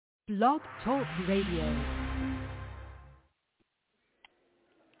Blog Talk Radio.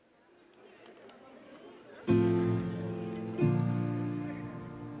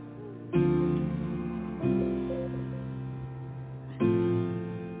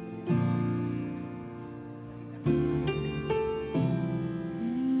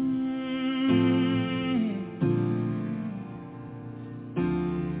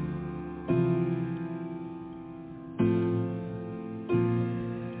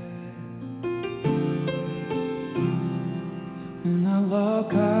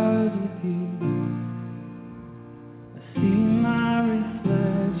 See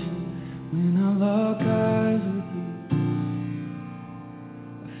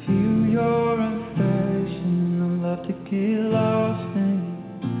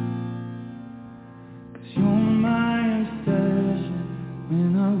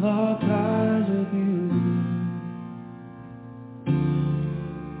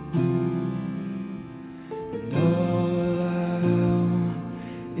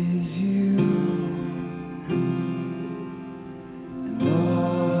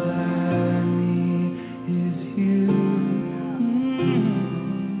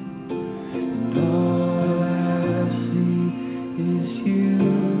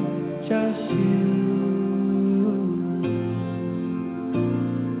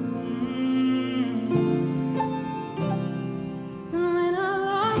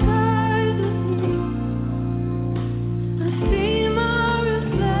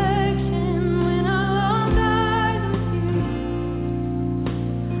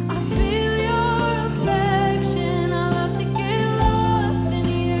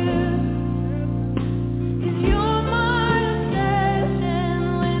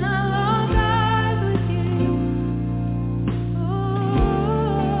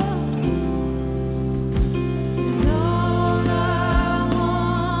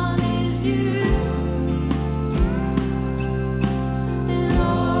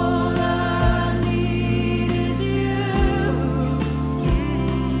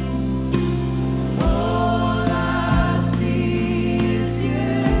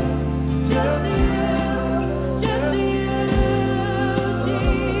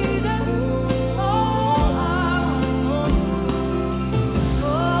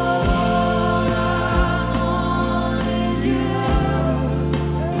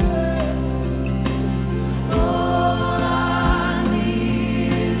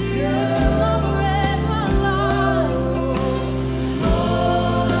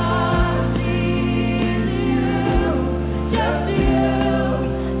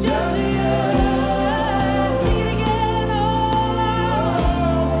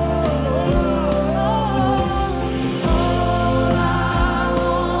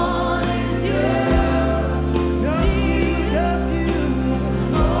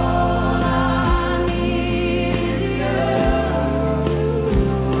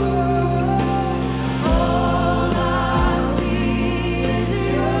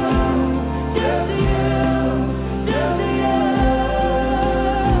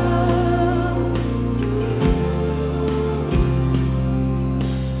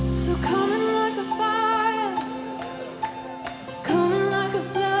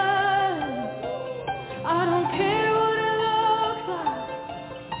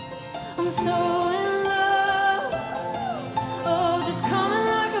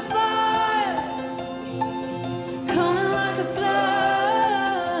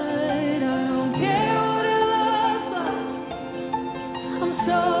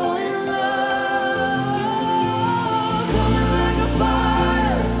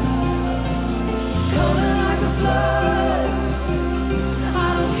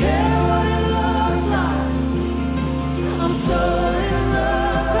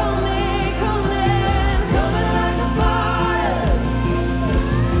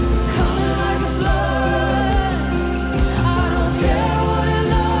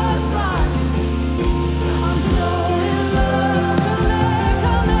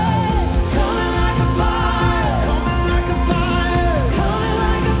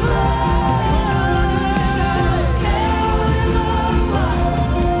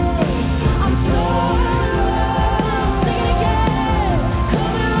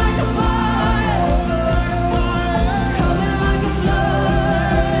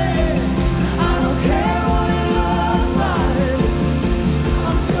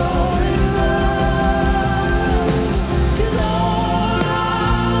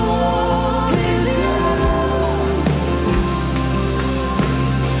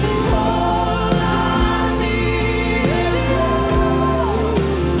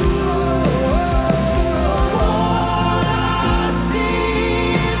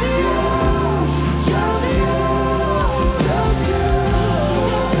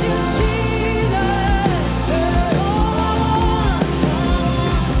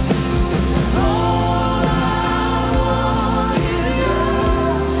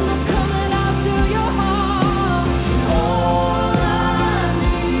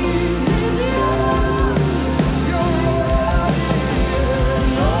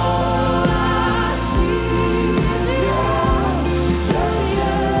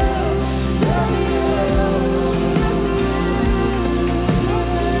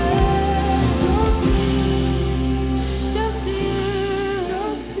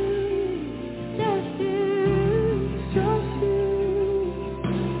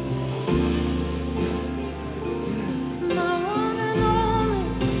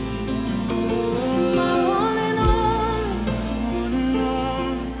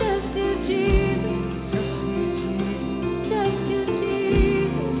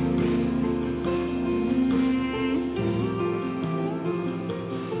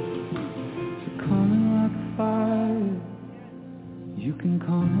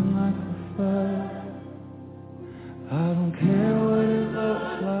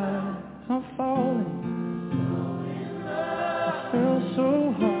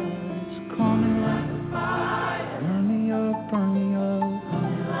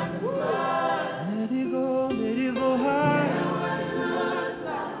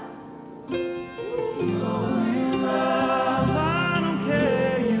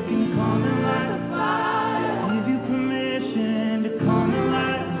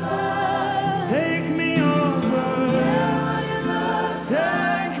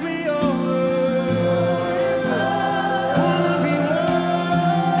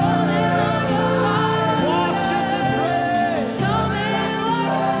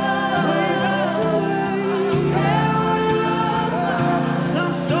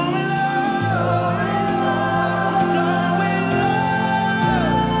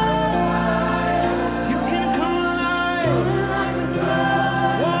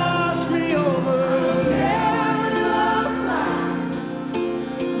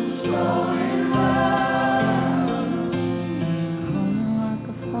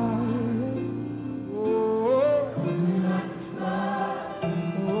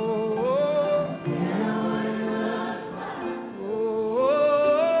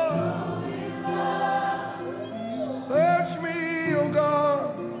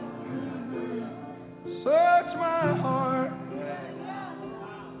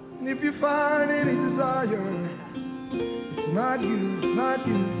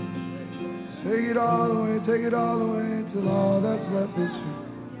Take it all away till all that's left is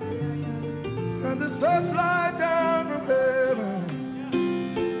you. And the sunlight down from heaven.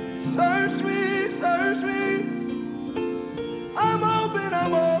 Search me. I'm open.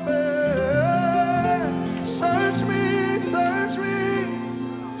 Search me.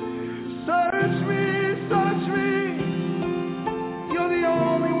 You're the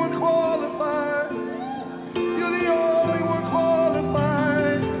only one qualified.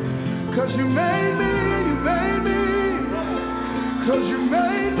 'Cause you made me. 'Cause you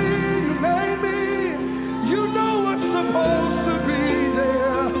made me. You know what's supposed to be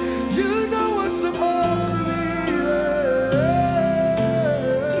there. You know what's supposed to be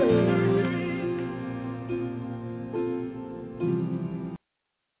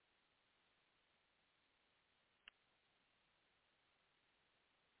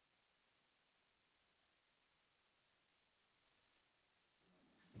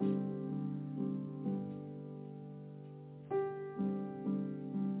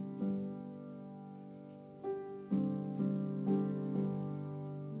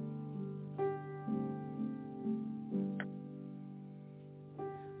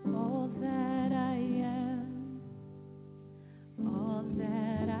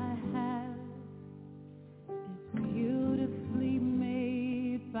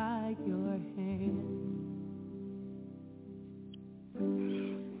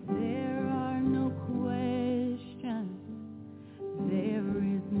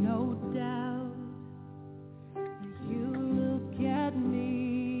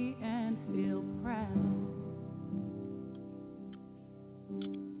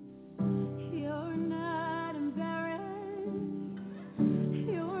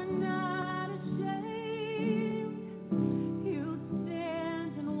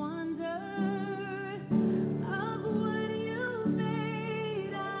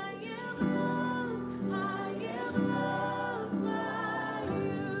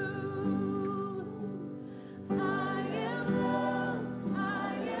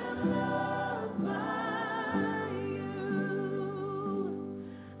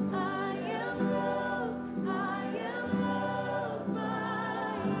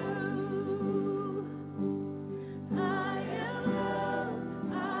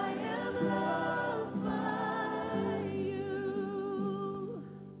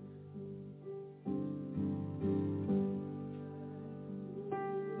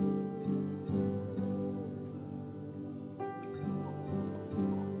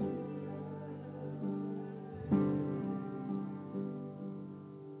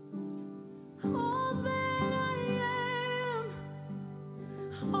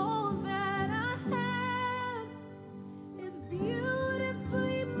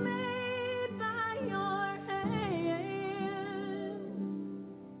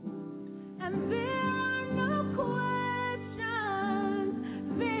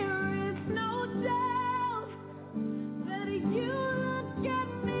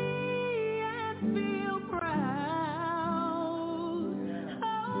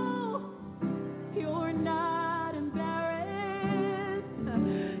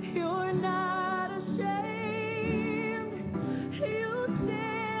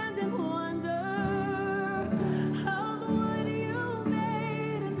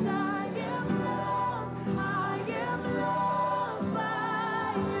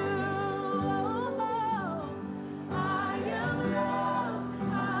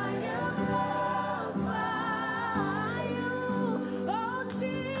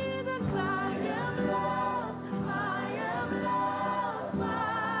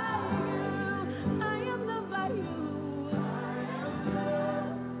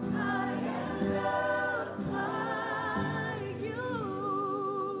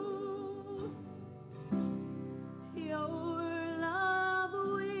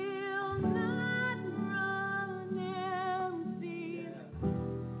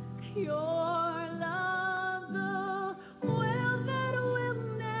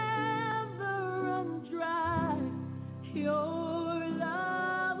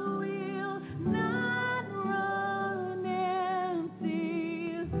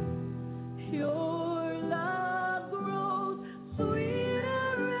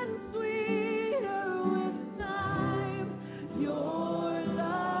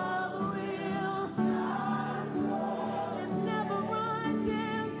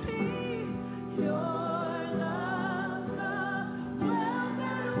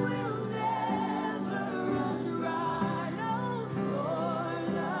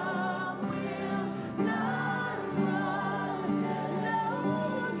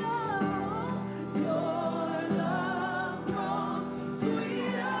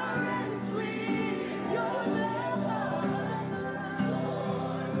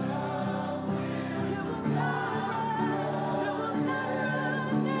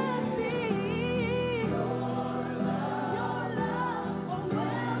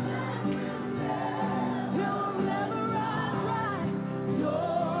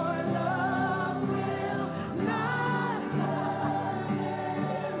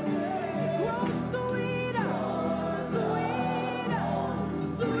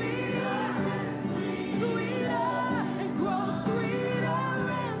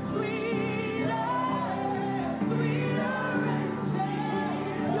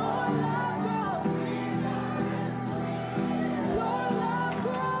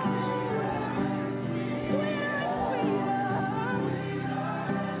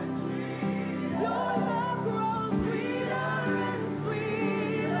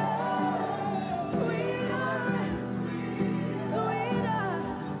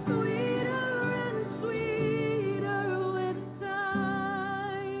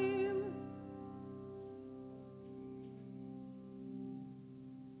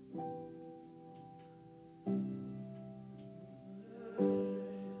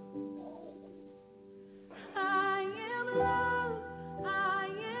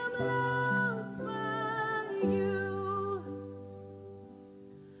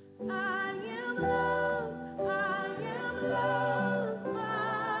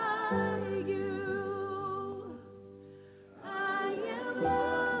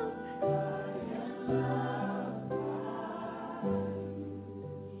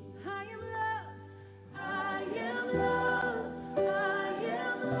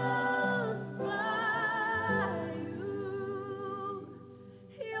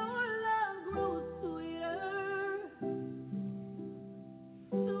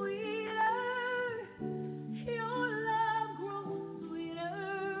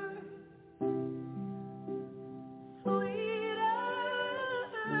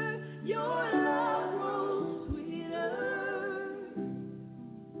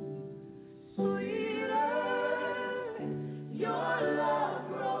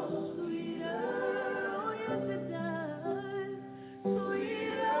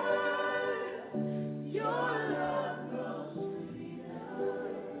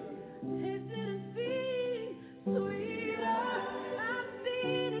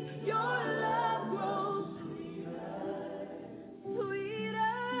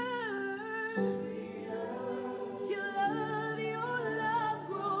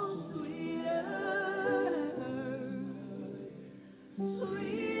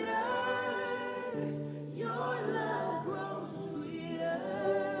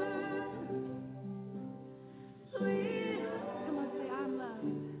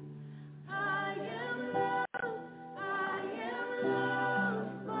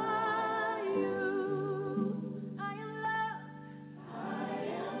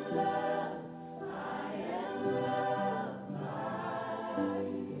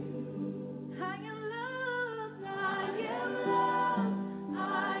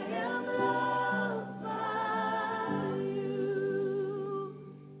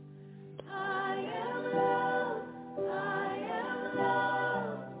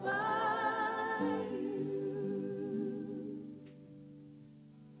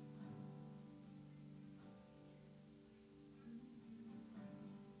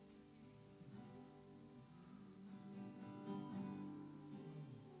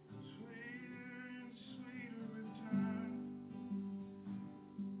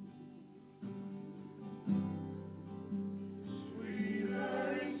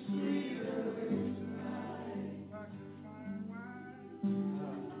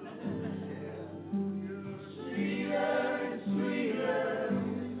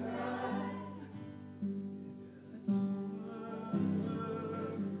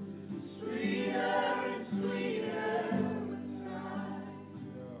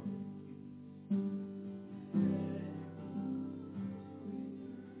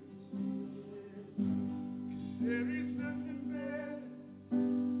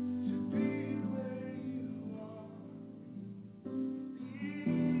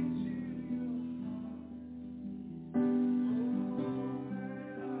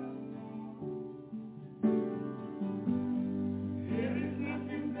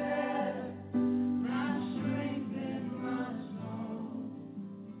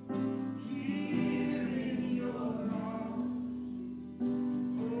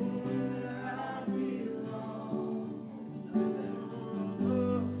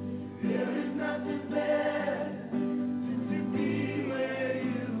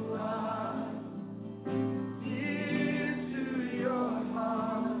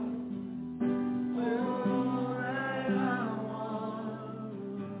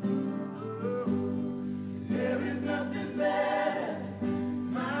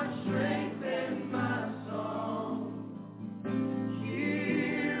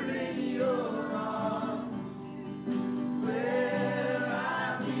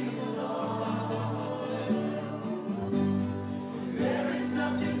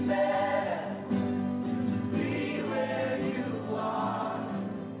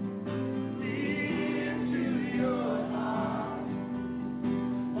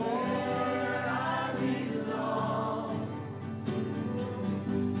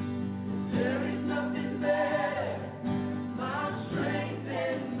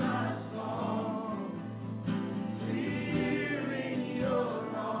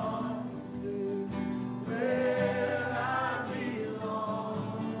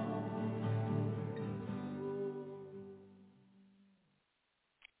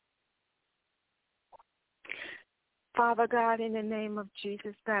Father God, in the name of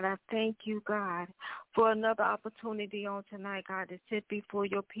Jesus, God, I thank you, God, for another opportunity on tonight, God, to sit before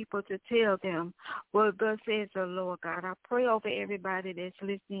your people to tell them what thus says the Lord, God. I pray over everybody that's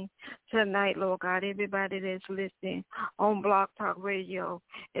listening tonight, Lord God, everybody that's listening on Blog Talk Radio,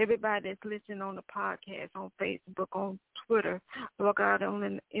 everybody that's listening on the podcast, on Facebook, on Twitter, Lord God,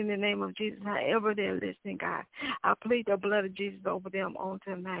 in the name of Jesus, however they're listening, God, I plead the blood of Jesus over them on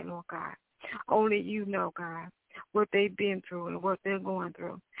tonight, Lord God. Only you know, God, what they've been through and what they're going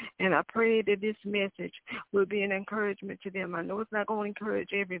through. And I pray that this message will be an encouragement to them. I know it's not going to encourage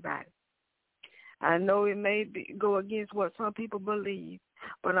everybody. I know it may go against what some people believe,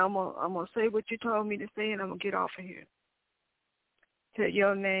 but I'm gonna say what you told me to say, and I'm going to get off of here. To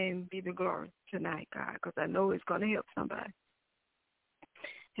your name be the glory tonight, God, because I know it's going to help somebody.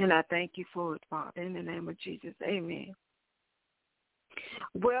 And I thank you for it, Father, in the name of Jesus. Amen.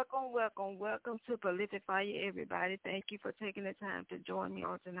 Welcome, welcome, welcome to Prolific Fire, everybody. Thank you for taking the time to join me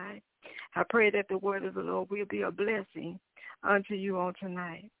on tonight. I pray that the word of the Lord will be a blessing unto you on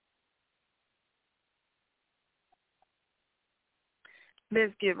tonight.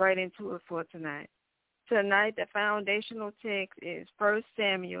 Let's get right into it for tonight. Tonight, the foundational text is 1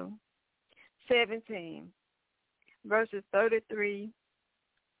 Samuel 17, verses 33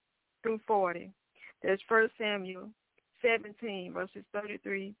 through 40. There's 1 Samuel 17, verses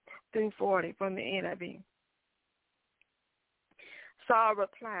 33 through 40 from the NIV. Saul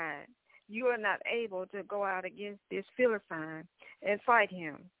replied, "You are not able to go out against this Philistine and fight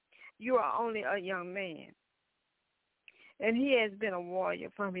him. You are only a young man, and he has been a warrior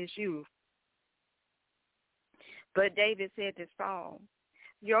from his youth." But David said to Saul,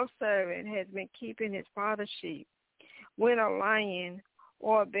 "Your servant has been keeping his father's sheep. When a lion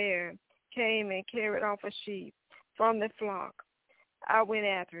or a bear came and carried off a sheep from the flock, I went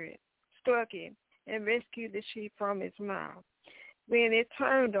after it, struck it, and rescued the sheep from its mouth. When it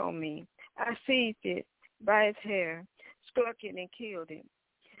turned on me, I seized it by its hair, struck it, and killed it.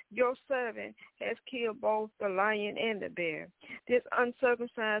 Your servant has killed both the lion and the bear. This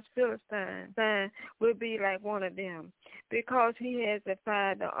uncircumcised Philistine will be like one of them, because he has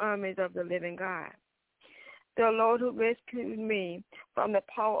defied the armies of the living God. The Lord who rescued me from the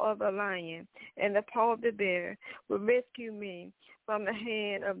paw of the lion and the paw of the bear will rescue me from the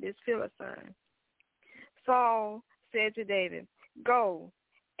hand of this Philistine." Saul said to David, "Go,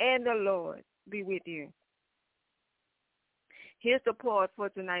 and the Lord be with you." Here's the part for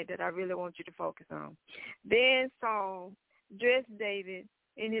tonight that I really want you to focus on. Then Saul dressed David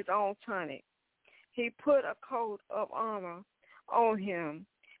in his own tunic. He put a coat of armor on him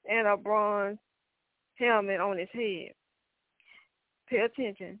and a bronze helmet on his head. Pay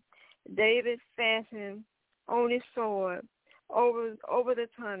attention. David fastened on his sword over the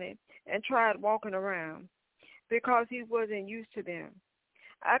tunic and tried walking around because he wasn't used to them.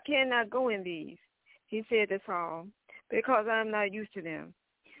 "I cannot go in these," he said to Saul, "because I'm not used to them."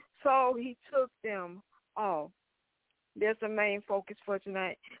 So he took them off. That's the main focus for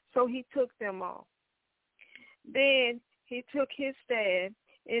tonight. So he took them off. Then he took his staff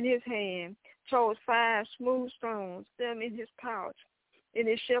in his hand, chose 5 smooth stones, them in his pouch, in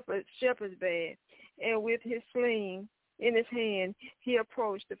his shepherd's bag, and with his sling in his hand, he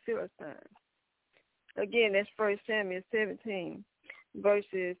approached the Philistines. Again, that's 1 Samuel 17,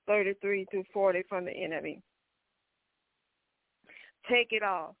 verses 33 through 40 from the NIV. Take it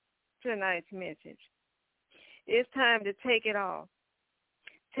off, tonight's message. It's time to take it off.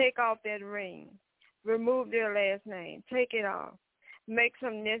 Take off that ring. Remove their last name. Take it off. Make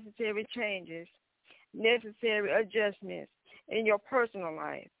some necessary changes, necessary adjustments in your personal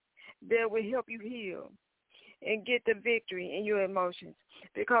life that will help you heal and get the victory in your emotions.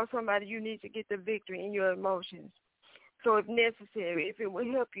 Because somebody, you need to get the victory in your emotions. So if necessary, if it will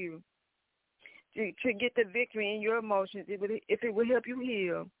help you to get the victory in your emotions, if it will help you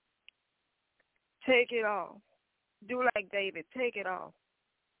heal, take it off. Do like David, take it off.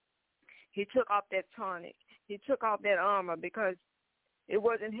 He took off that tunic. He took off that armor because it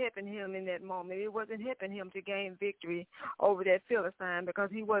wasn't helping him in that moment. It wasn't helping him to gain victory over that Philistine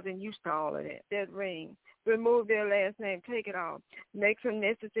because he wasn't used to all of that. That ring. Remove their last name. Take it off. Make some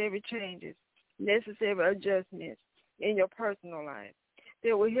necessary changes, necessary adjustments in your personal life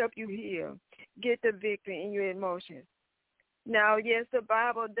that will help you heal, get the victory in your emotions. Now, yes, the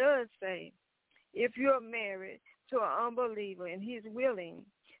Bible does say if you're married to an unbeliever and he's willing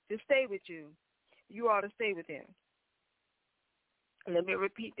to stay with you, you ought to stay with him. Let me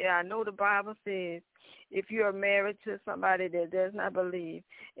repeat that. I know the Bible says if you are married to somebody that does not believe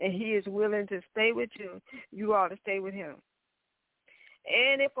and he is willing to stay with you, you ought to stay with him.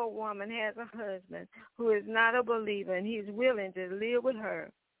 And if a woman has a husband who is not a believer and he's willing to live with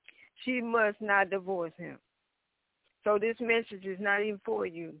her, she must not divorce him. So this message is not even for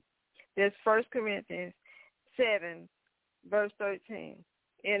you. That's 1 Corinthians 7, verse 13,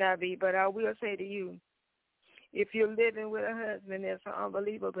 NIV. But I will say to you, if you're living with a husband that's an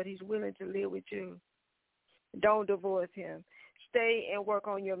unbeliever, but he's willing to live with you, don't divorce him. Stay and work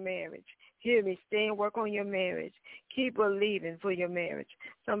on your marriage. Hear me. Stay and work on your marriage. Keep believing for your marriage.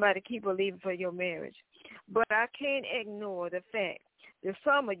 Somebody keep believing for your marriage. But I can't ignore the fact that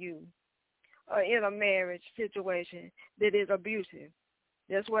some of you are in a marriage situation that is abusive.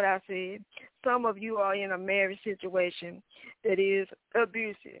 That's what I said. Some of you are in a marriage situation that is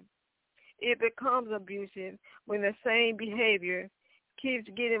abusive. It becomes abusive when the same behavior keeps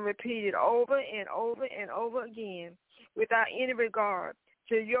getting repeated over and over and over again without any regard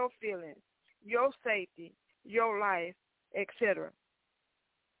to your feelings, your safety, your life, etc.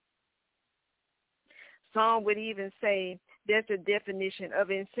 Some would even say that's a definition of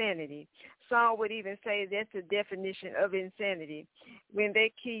insanity. Some would even say that's a definition of insanity when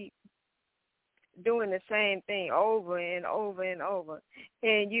they keep doing the same thing over and over and over,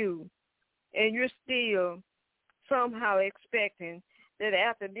 and you're still somehow expecting that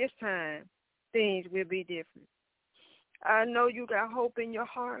after this time, things will be different. I know you got hope in your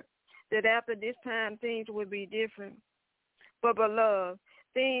heart that after this time, things will be different. But, beloved,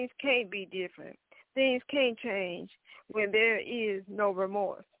 things can't be different. Things can't change when there is no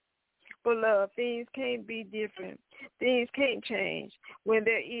remorse. Beloved, things can't be different. Things can't change when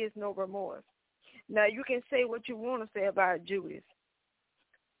there is no remorse. Now, you can say what you want to say about Judas,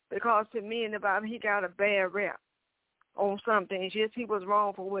 because to me in the Bible, he got a bad rap on some things. Yes, he was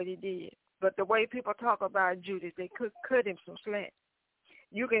wrong for what he did. But the way people talk about Judas, they could cut him some slack.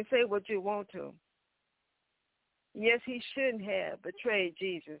 You can say what you want to. Yes, he shouldn't have betrayed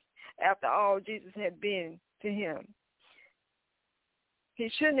Jesus after all Jesus had been to him. He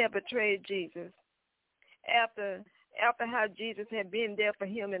shouldn't have betrayed Jesus after how Jesus had been there for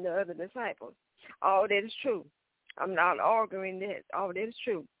him and the other disciples. All that is true. I'm not arguing that. All that is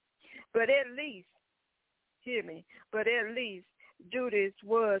true. But at least, hear me, but at least Judas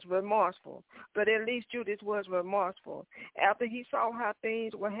was remorseful. After he saw how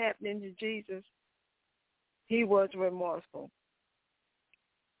things were happening to Jesus, he was remorseful.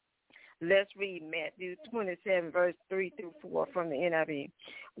 Let's read Matthew 27, verse 3 through 4 from the NIV.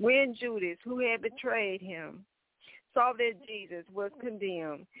 When Judas, who had betrayed him, saw that Jesus was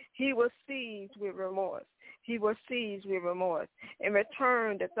condemned, he was seized with remorse. And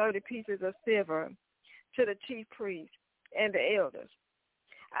returned the 30 pieces of silver to the chief priests and the elders.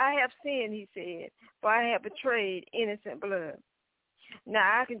 I have sinned, he said, for I have betrayed innocent blood.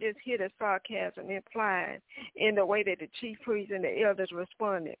 Now, I can just hear the sarcasm implied in the way that the chief priests and the elders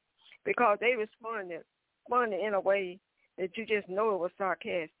responded, because they responded in a way that you just know it was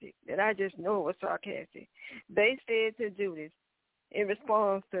sarcastic, that I just know it was sarcastic. They said to Judas, in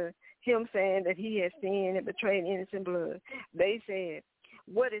response to him saying that he had sinned and betrayed innocent blood, they said,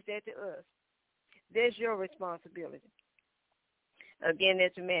 what is that to us? That's your responsibility. Again,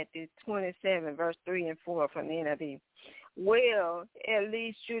 that's Matthew 27, verse 3 and 4 from the NIV. Well, at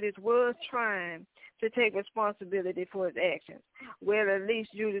least Judas was trying to take responsibility for his actions.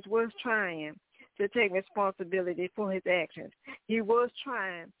 He was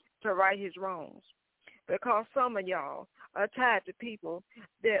trying to right his wrongs. Because some of y'all are tied to people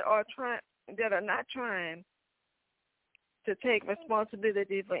that are not trying to take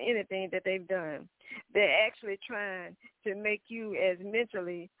responsibility for anything that they've done. They're actually trying to make you as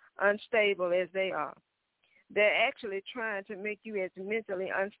mentally unstable as they are. They're actually trying to make you as mentally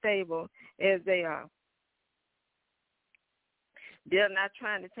unstable as they are. They're not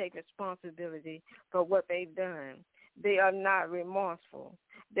trying to take responsibility for what they've done. They are not remorseful.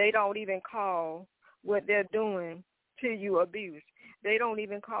 They don't even call what they're doing to you abuse. They don't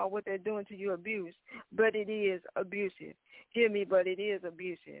even call what they're doing to you abuse, but it is abusive. Hear me, but it is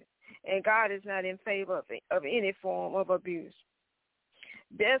abusive. And God is not in favor of any form of abuse.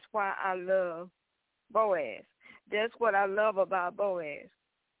 That's why I love Boaz. That's what I love about Boaz.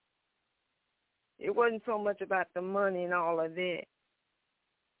 It wasn't so much about the money and all of that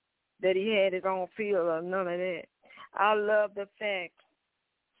he had his own field or none of that. I love the fact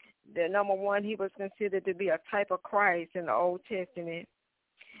that, number one, he was considered to be a type of Christ in the Old Testament.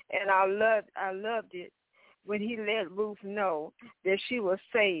 And I loved it when he let Ruth know that she was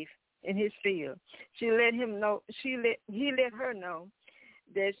safe in his field. He let her know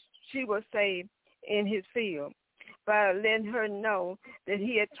that she was safe in his field by letting her know that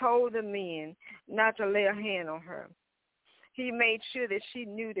he had told the men not to lay a hand on her. He made sure that she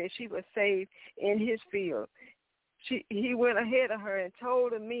knew that she was saved in his field. He went ahead of her and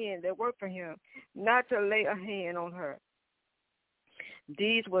told the men that worked for him not to lay a hand on her.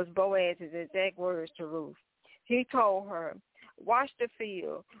 These was Boaz's exact words to Ruth. He told her, "Watch the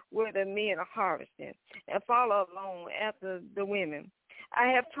field where the men are harvesting and follow along after the women. I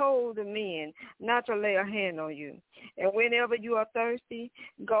have told the men not to lay a hand on you. And whenever you are thirsty,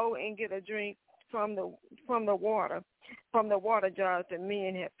 go and get a drink from the water jars the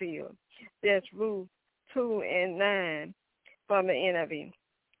men have filled." That's Ruth 2:9 from the NIV.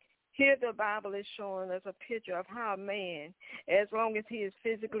 Here the Bible is showing us a picture of how a man, as long as he is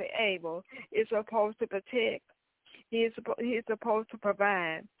physically able, is supposed to protect. He is supposed to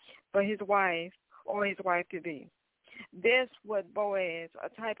provide for his wife or his wife-to-be. That's what Boaz, a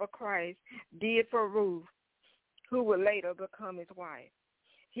type of Christ, did for Ruth, who would later become his wife.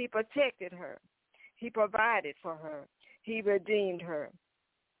 He protected her. He provided for her. He redeemed her.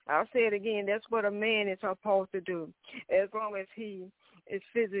 I'll say it again. That's what a man is supposed to do, as long as he is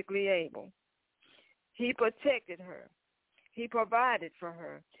physically able. He protected her. He provided for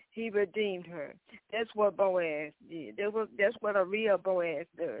her. He redeemed her. That's what Boaz did. That's what a real Boaz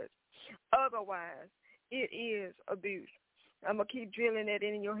does. Otherwise, it is abuse. I'm going to keep drilling that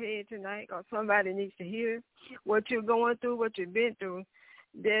in your head tonight, because somebody needs to hear what you're going through, what you've been through.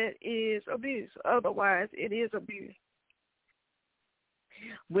 That is abuse. Otherwise, it is abuse.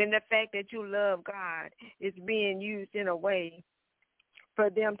 When the fact that you love God is being used in a way for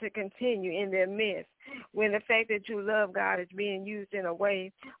them to continue in their mess, when the fact that you love God is being used in a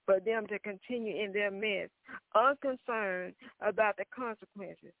way for them to continue in their mess, unconcerned about the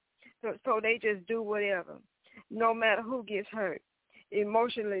consequences. So they just do whatever, no matter who gets hurt,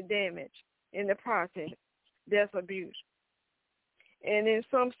 emotionally damaged in the process. That's abuse. And in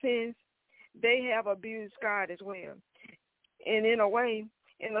some sense, they have abused God as well. And in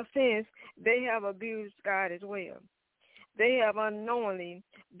a sense, they have abused God as well. They have unknowingly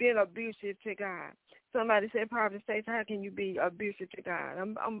been abusive to God. Somebody said, Prophetess Stacy, how can you be abusive to God?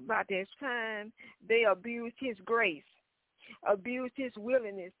 I'm about this time. They abused his grace, abused his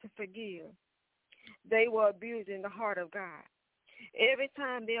willingness to forgive. They were abusing the heart of God. Every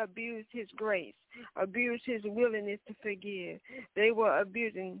time they abused his grace, abused his willingness to forgive, they were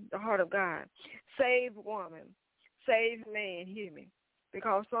abusing the heart of God. Saved woman, saved man, hear me.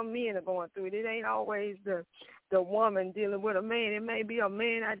 Because some men are going through it. It ain't always the woman dealing with a man. It may be a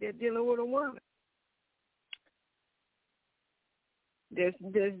man out there dealing with a woman that's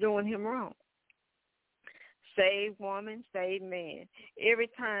doing him wrong. Saved woman, saved man. Every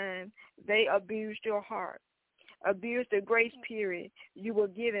time they abused your heart, abused the grace period you were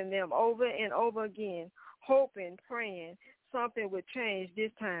giving them over and over again, hoping, praying something would change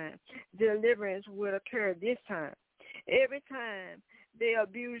this time. Deliverance would occur this time. Every time they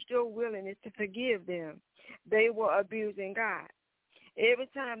abused your willingness to forgive them, they were abusing God. Every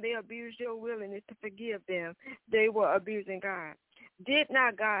time they abused your willingness to forgive them, they were abusing God. Did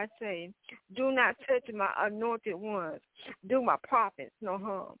not God say, "Do not touch my anointed ones, do my prophets no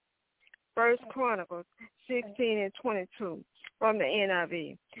harm"? 1 Chronicles 16:22 from the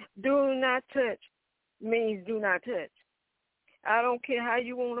NIV. Do not touch means do not touch. I don't care how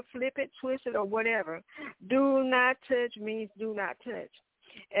you want to flip it, twist it, or whatever. Do not touch means do not touch.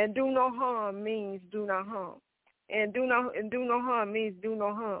 And do no harm means do not harm. And do no harm means do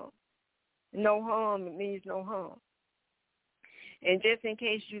no harm. No harm means no harm. And just in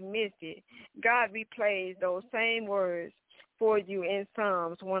case you missed it, God replays those same words for you in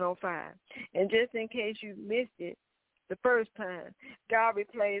Psalms 105. And just in case you missed it the first time, God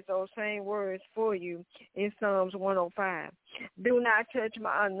replays those same words for you in Psalms 105. Do not touch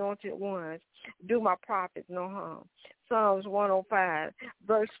my anointed ones. Do my prophets no harm. Psalms 105,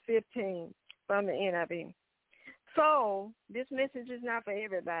 verse 15 from the NIV. So, this message is not for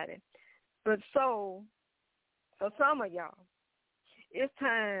everybody. But so, for some of y'all, it's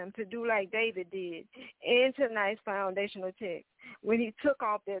time to do like David did in tonight's foundational text. When he took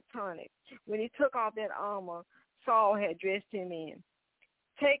off that tunic, when he took off that armor Saul had dressed him in.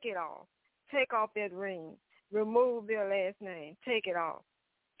 Take it off. Take off that ring. Remove their last name. Take it off.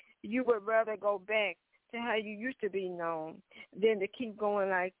 You would rather go back to how you used to be known than to keep going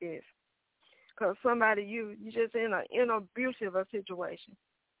like this. Because somebody, you're just in an abusive situation.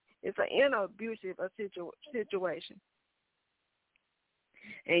 It's an abusive situation.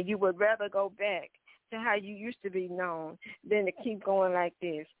 And you would rather go back to how you used to be known than to keep going like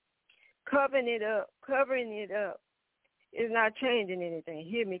this. Covering it up is not changing anything.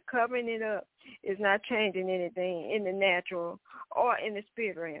 Hear me. Covering it up is not changing anything in the natural or in the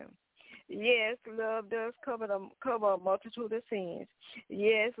spirit realm. Yes, love does cover a multitude of sins.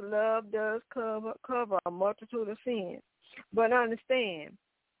 Yes, love does cover a multitude of sins. But understand,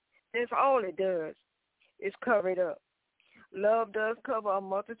 that's all it does is cover it up. Love does cover a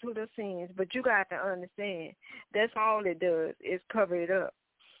multitude of sins, but you got to understand, that's all it does is cover it up.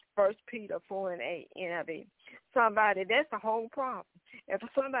 1 Peter 4:8 NIV. Somebody, that's the whole problem. And for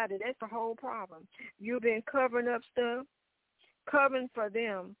somebody, that's the whole problem. You've been covering up stuff, covering for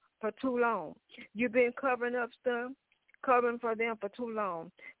them for too long. You've been covering up stuff, covering for them for too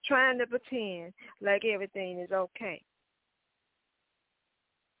long, trying to pretend like everything is okay.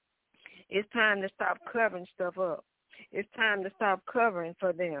 It's time to stop covering stuff up. It's time to stop covering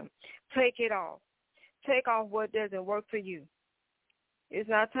for them. Take it off. Take off what doesn't work for you. It's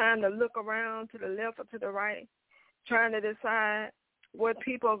not time to look around to the left or to the right, trying to decide what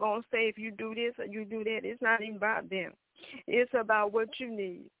people are going to say if you do this or you do that. It's not even about them. It's about what you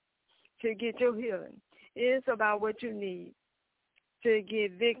need to get your healing. It's about what you need to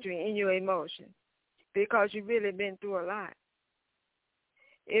get victory in your emotions because you've really been through a lot.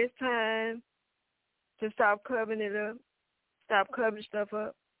 It's time to stop covering it up, stop covering stuff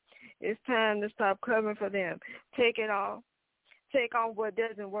up. It's time to stop covering for them. Take it off. Take off what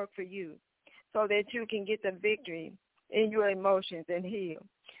doesn't work for you so that you can get the victory in your emotions and heal.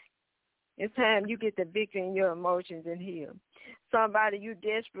 It's time you get the victory in your emotions and heal. Somebody you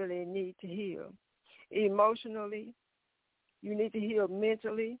desperately need to heal. Emotionally, you need to heal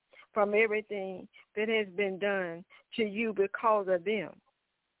mentally from everything that has been done to you because of them.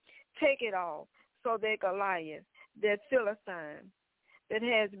 Take it off so that Goliath, that Philistine, that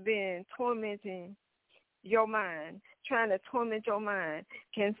has been tormenting your mind, trying to torment your mind,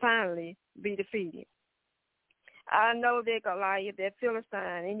 can finally be defeated. I know that Goliath, that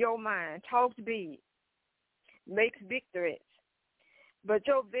Philistine in your mind, talks big, makes big threats, but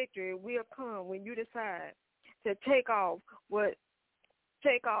your victory will come when you decide to take off what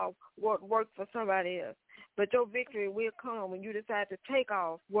worked for somebody else. But your victory will come when you decide to take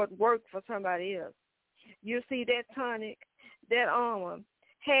off what worked for somebody else. You see, that tonic, that armor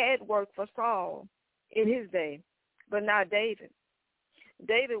had worked for Saul in his day, but not David.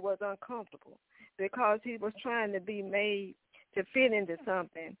 David was uncomfortable because he was trying to be made to fit into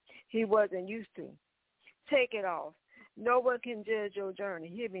something he wasn't used to. Take it off. No one can judge your journey.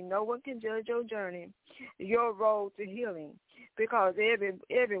 Hear me. No one can judge your journey, your road to healing, because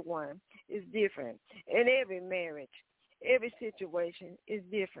everyone is different. And every marriage, every situation is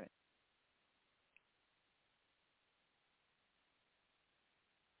different.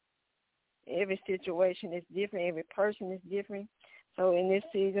 Every situation is different. Every person is different. So in this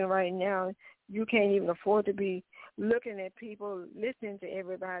season right now, you can't even afford to be looking at people, listening to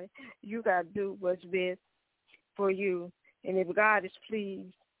everybody. You got to do what's best for you. And if God is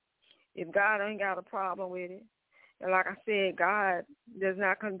pleased, if God ain't got a problem with it, and like I said, God does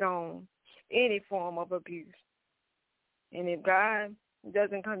not condone any form of abuse. And if God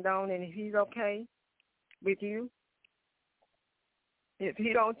doesn't condone and if he's okay with you, if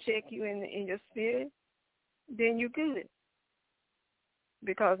he don't check you in your spirit, then you're good.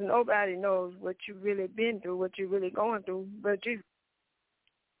 Because nobody knows what you've really been through, what you're really going through, but you.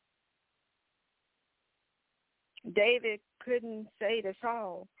 David couldn't say to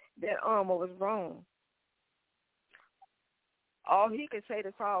Saul that armor was wrong. All he could say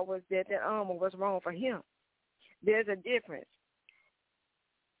to Saul was that armor was wrong for him. There's a difference.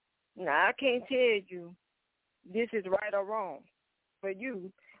 Now, I can't tell you this is right or wrong for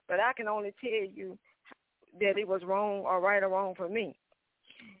you, but I can only tell you that it was wrong or right or wrong for me.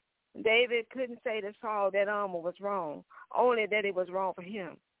 David couldn't say to Saul that armor was wrong, only that it was wrong for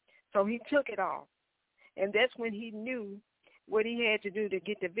him. So he took it off. And that's when he knew what he had to do to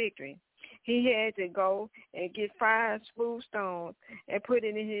get the victory. He had to go and get 5 smooth stones and put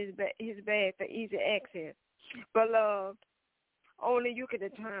it in his bag for easy access. Beloved, only you can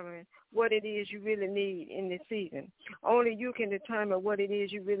determine what it is you really need in this season. Only you can determine what it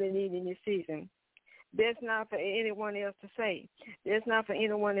is you really need in this season. That's not for anyone else to say. That's not for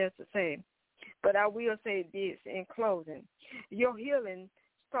anyone else to say. But I will say this in closing. Your healing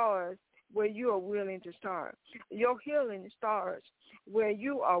starts where you are willing to start. Your healing starts where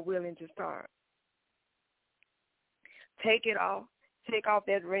you are willing to start. Take it off. Take off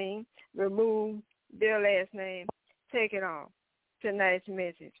that ring. Remove their last name. Take it off. Tonight's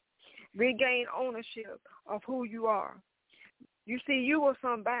message. Regain ownership of who you are. You see, you were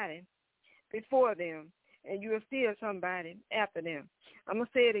somebody before them, and you are still somebody after them. I'm going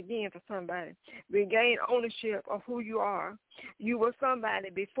to say it again for somebody. Regain ownership of who you are. You were somebody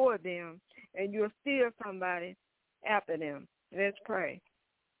before them, and you are still somebody after them. Let's pray.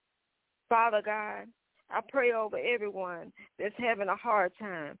 Father God, I pray over everyone that's having a hard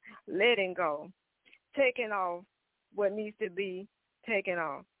time letting go, taking off what needs to be taken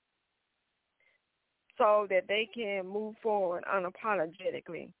off so that they can move forward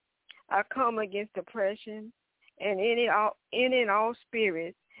unapologetically. I come against depression and any and all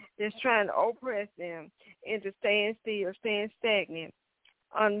spirits that's trying to oppress them into staying still, staying stagnant,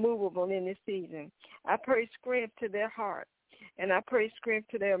 unmovable in this season. I pray strength to their heart, and I pray strength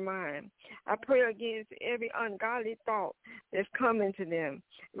to their mind. I pray against every ungodly thought that's coming to them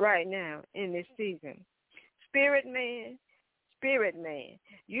right now in this season. Spirit man,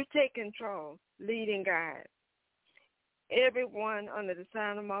 you take control, lead and guide. Everyone under the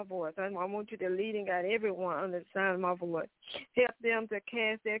sound of my voice. I want you to lead and guide everyone under the sound of my voice. Help them to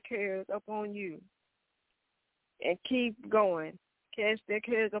cast their cares upon you and keep going. Cast their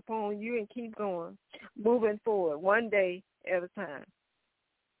cares upon you and keep going, moving forward, one day at a time.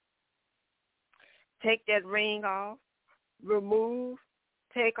 Take that ring off,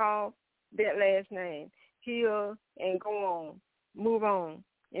 take off that last name, heal and go on, move on.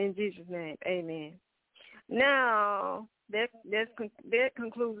 In Jesus' name, amen. Now, that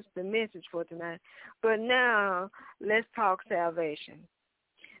concludes the message for tonight. But now, let's talk salvation,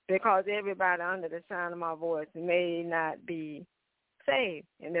 because everybody under the sound of my voice may not be saved,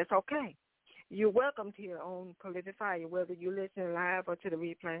 and that's okay. You're welcome here on Prolific Fire, whether you listen live or to the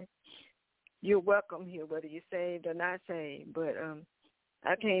replay. You're welcome here, whether you're saved or not saved. But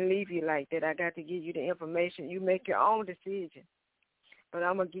I can't leave you like that. I got to give you the information. You make your own decision, but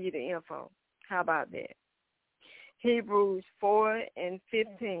I'm going to give you the info. How about that? Hebrews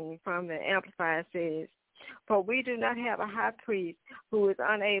 4:15 from the Amplified says, "For we do not have a high priest who is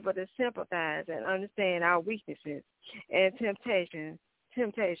unable to sympathize and understand our weaknesses and temptations,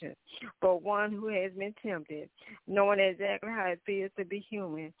 but one who has been tempted, knowing exactly how it feels to be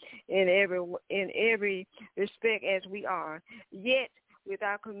human in every respect as we are, yet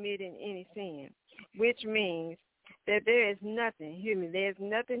without committing any sin," which means that there is nothing human, there's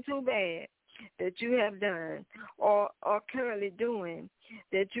nothing too bad that you have done or currently doing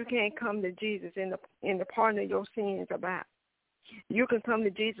that you can't come to Jesus in the pardon of your sins about. You can come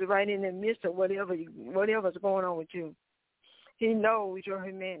to Jesus right in the midst of whatever's going on with you. He knows your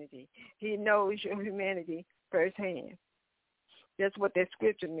humanity. He knows your humanity firsthand. That's what that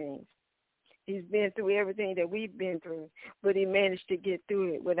scripture means. He's been through everything that we've been through, but he managed to get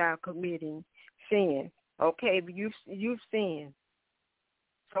through it without committing sin. Okay, but you've sinned.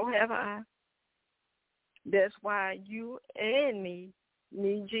 So have I. That's why you and me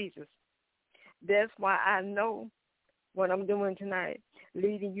need Jesus. That's why I know what I'm doing tonight,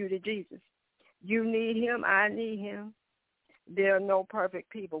 leading you to Jesus. You need him. I need him. There are no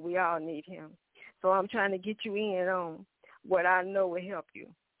perfect people. We all need him. So I'm trying to get you in on what I know will help you.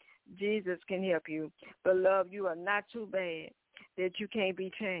 Jesus can help you. Beloved, you are not too bad that you can't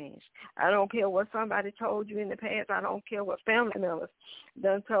be changed. I don't care what somebody told you in the past. I don't care what family members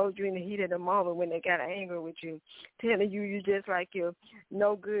done told you in the heat of the moment when they got angry with you, telling you you just like your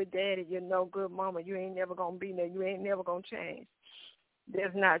no good daddy, your no good mama. You ain't never going to be there. You ain't never going to change.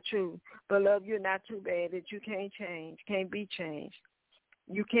 That's not true. Beloved, you're not too bad that you can't change, can't be changed.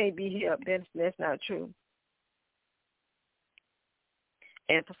 You can't be helped. That's not true.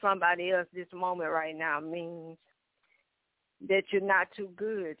 And for somebody else, this moment right now means that you're not too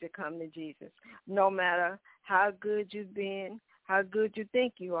good to come to Jesus. No matter how good you've been, how good you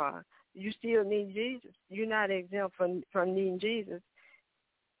think you are, you still need Jesus. You're not exempt from needing Jesus.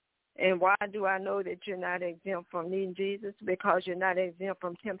 And why do I know that you're not exempt from needing Jesus? Because you're not exempt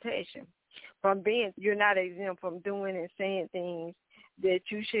from temptation. You're not exempt from doing and saying things that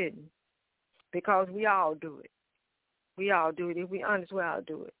you shouldn't. Because we all do it. We all do it. If we're honest, we all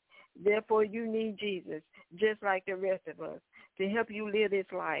do it. Therefore, you need Jesus, just like the rest of us, to help you live this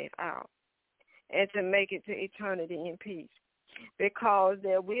life out and to make it to eternity in peace. Because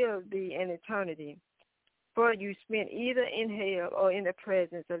there will be an eternity for you spent either in hell or in the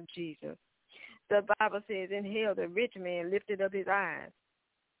presence of Jesus. The Bible says in hell the rich man lifted up his eyes.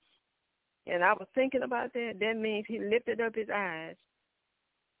 And I was thinking about that. That means he lifted up his eyes,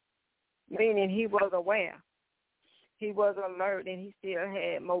 meaning he was aware. He was alert, and he still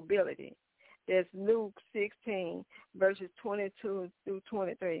had mobility. That's Luke 16, verses 22 through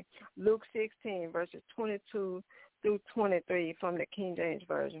 23. Luke 16, verses 22 through 23 from the King James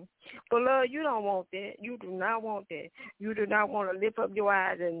Version. But, Lord, you don't want that. You do not want that. You do not want to lift up your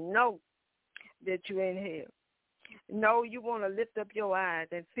eyes and know that you're in hell. No, you want to lift up your eyes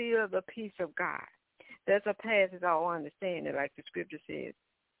and feel the peace of God. That's a passes all understanding, like the scripture says.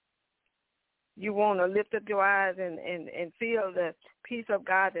 You want to lift up your eyes and feel the peace of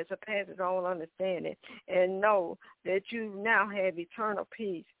God that surpasses all understanding, and know that you now have eternal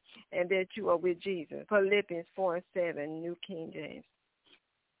peace and that you are with Jesus. Philippians 4:7, New King James.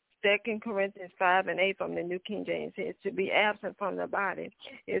 2 Corinthians 5:8 from the New King James says, to be absent from the body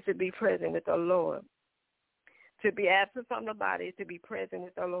is to be present with the Lord. To be absent from the body is to be present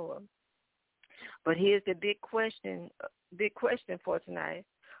with the Lord. But here's the big question for tonight.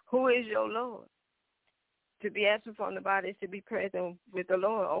 Who is your Lord? To be absent from the body is to be present with the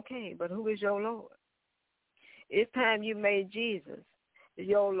Lord. Okay, but who is your Lord? It's time you made Jesus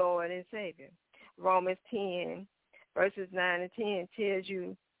your Lord and Savior. Romans 10, verses 9 and 10 tells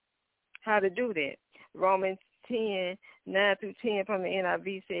you how to do that. Romans 10, 9 through 10 from the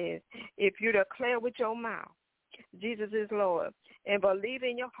NIV says, if you declare with your mouth Jesus is Lord and believe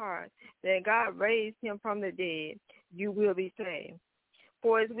in your heart that God raised him from the dead, you will be saved.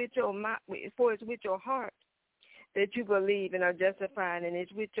 For it's with your heart that you believe and are justified, and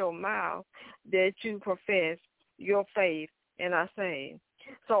it's with your mouth that you profess your faith and are saved.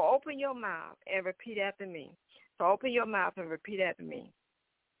 So open your mouth and repeat after me.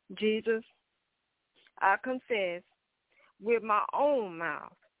 Jesus, I confess with my own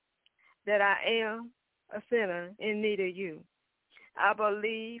mouth that I am a sinner in need of you. I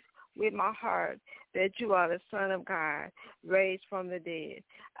believe with my heart that you are the Son of God, raised from the dead.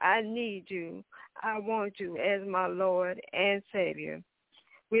 I need you. I want you as my Lord and Savior.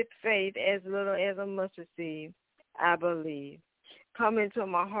 With faith as little as a mustard seed, I believe. Come into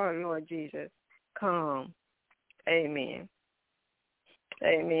my heart, Lord Jesus. Come. Amen.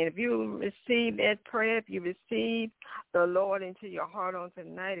 Amen. If you receive that prayer, if you receive the Lord into your heart on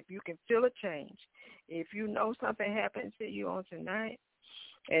tonight, if you can feel a change, if you know something happened to you on tonight,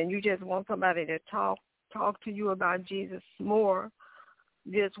 and you just want somebody to talk to you about Jesus more,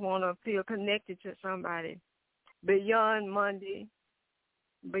 just want to feel connected to somebody beyond Monday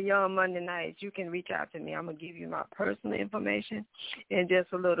nights, you can reach out to me. I'm going to give you my personal information in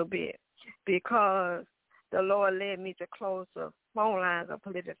just a little bit, because the Lord led me to close the phone lines of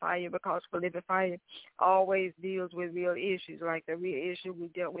Prolific Fire, because Prolific Fire always deals with real issues, like the real issue we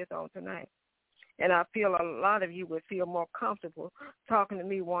dealt with on tonight. And I feel a lot of you would feel more comfortable talking to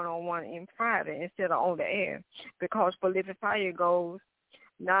me one-on-one in private instead of on the air, because Prolific Fire goes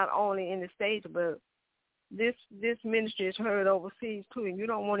not only in the States, but this ministry is heard overseas too, and you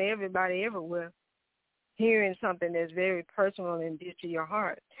don't want everybody everywhere hearing something that's very personal and dear to your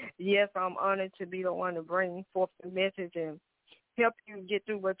heart. Yes, I'm honored to be the one to bring forth the message and help you get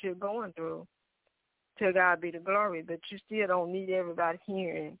through what you're going through. To God be the glory, but you still don't need everybody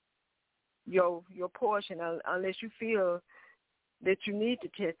hearing your portion unless you feel that you need to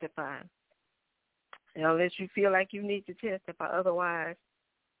testify. And unless you feel like you need to testify. Otherwise,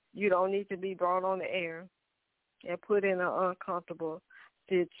 you don't need to be brought on the air and put in an uncomfortable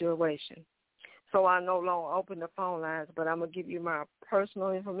situation. So I no longer open the phone lines, but I'm going to give you my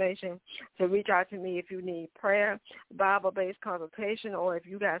personal information to reach out to me if you need prayer, Bible-based consultation, or if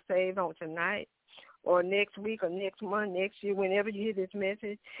you got saved on tonight or next week or next month, next year, whenever you hear this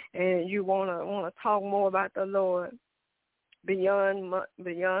message and you want to talk more about the Lord beyond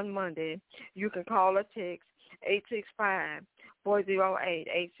Monday, you can call or text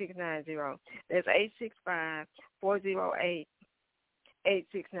 865-408-8690. That's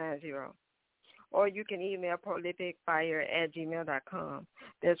 865-408-8690. Or you can email prolificfire@gmail.com.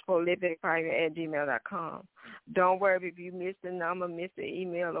 That's prolificfire@gmail.com. Don't worry if you missed the number, missed the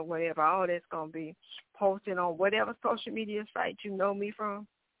email or whatever. All that's going to be posted on whatever social media site you know me from.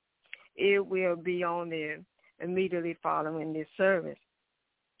 It will be on there immediately following this service.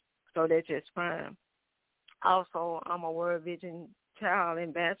 So that's just fine. Also, I'm a World Vision Child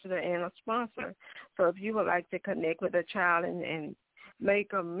Ambassador and a sponsor. So if you would like to connect with a child and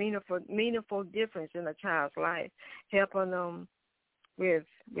make a meaningful difference in a child's life, helping them with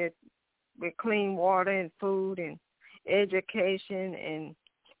clean water and food and education, and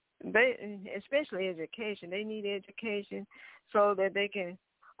especially education. They need education so that they can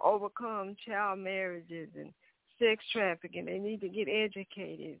overcome child marriages and sex trafficking. They need to get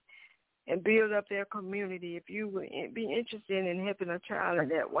educated and build up their community. If you would be interested in helping a child in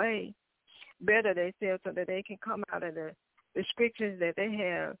that way, better themselves so that they can come out of the restrictions that they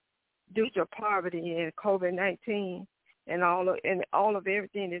have due to poverty and COVID-19 and all of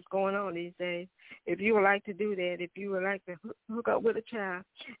everything that's going on these days. If you would like to do that, if you would like to hook up with a child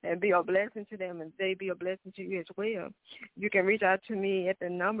and be a blessing to them and they be a blessing to you as well, you can reach out to me at the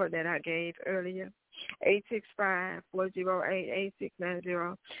number that I gave earlier,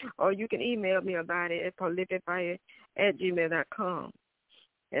 865-408-8690, or you can email me about it at prolificfire@gmail.com.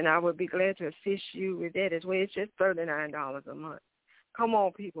 And I would be glad to assist you with that as well. It's just $39 a month. Come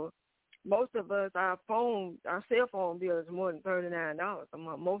on, people. Most of us, our cell phone bill is more than $39 a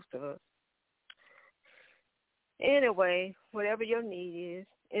month, most of us. Anyway, whatever your need is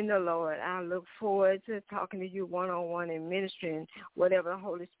in the Lord, I look forward to talking to you one-on-one and ministering whatever the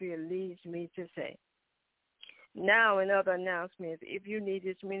Holy Spirit leads me to say. Now, in other announcements, if you need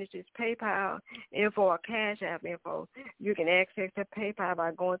this ministry's PayPal info or Cash App info, you can access the PayPal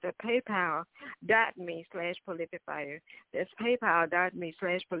by going to paypal.me/prolificfire. That's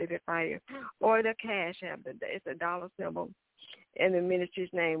paypal.me/prolificfire. Or the Cash App, it's a dollar symbol, and the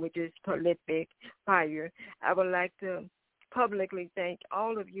ministry's name, which is Prolific Fire. I would like to publicly thank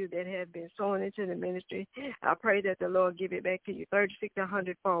all of you that have been sowing into the ministry. I pray that the Lord give it back to you 36 to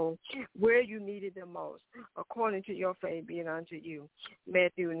 100-fold where you need it the most, according to your faith be it unto you.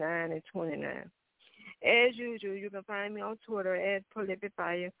 Matthew 9:29. As usual, you can find me on Twitter at Prolific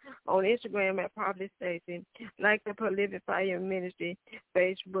Fire, on Instagram at Prophetess Stacy, like the Prolific Fire Ministry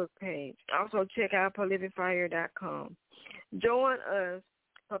Facebook page. Also check out prolificfire.com. Join us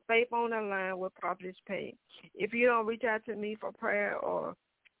for Faith on the Line with Prophetess Pay. If you don't reach out to me for prayer or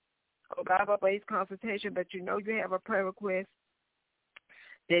Bible-based consultation, but you know you have a prayer request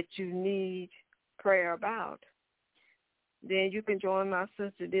that you need prayer about, then you can join my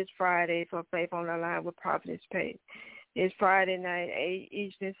sister this Friday for Faith on the Line with Prophetess Pay. It's Friday night, 8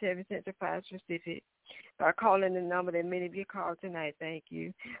 Eastern, 7 Central, 5 Pacific. By calling the number that many of you called tonight, thank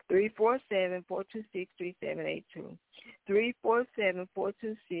you, 347-426-3782.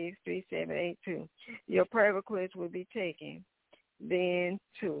 347-426-3782. Your prayer request will be taken then,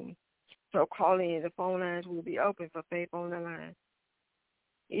 too. So call in. The phone lines will be open for Faith on the Line.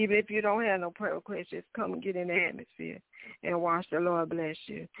 Even if you don't have no prayer request, just come and get in the atmosphere and watch the Lord bless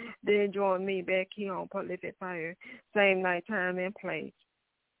you. Then join me back here on Prolific Fire, same night, time, and place,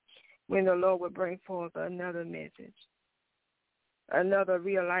 when the Lord will bring forth another message, another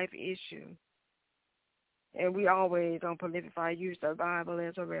real-life issue. And we always, on Prolific Fire, use the Bible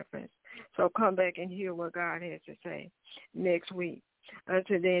as a reference. So come back and hear what God has to say next week.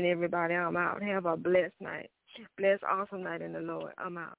 Until then, everybody, I'm out. Have a blessed night. Blessed, awesome night in the Lord. I'm out.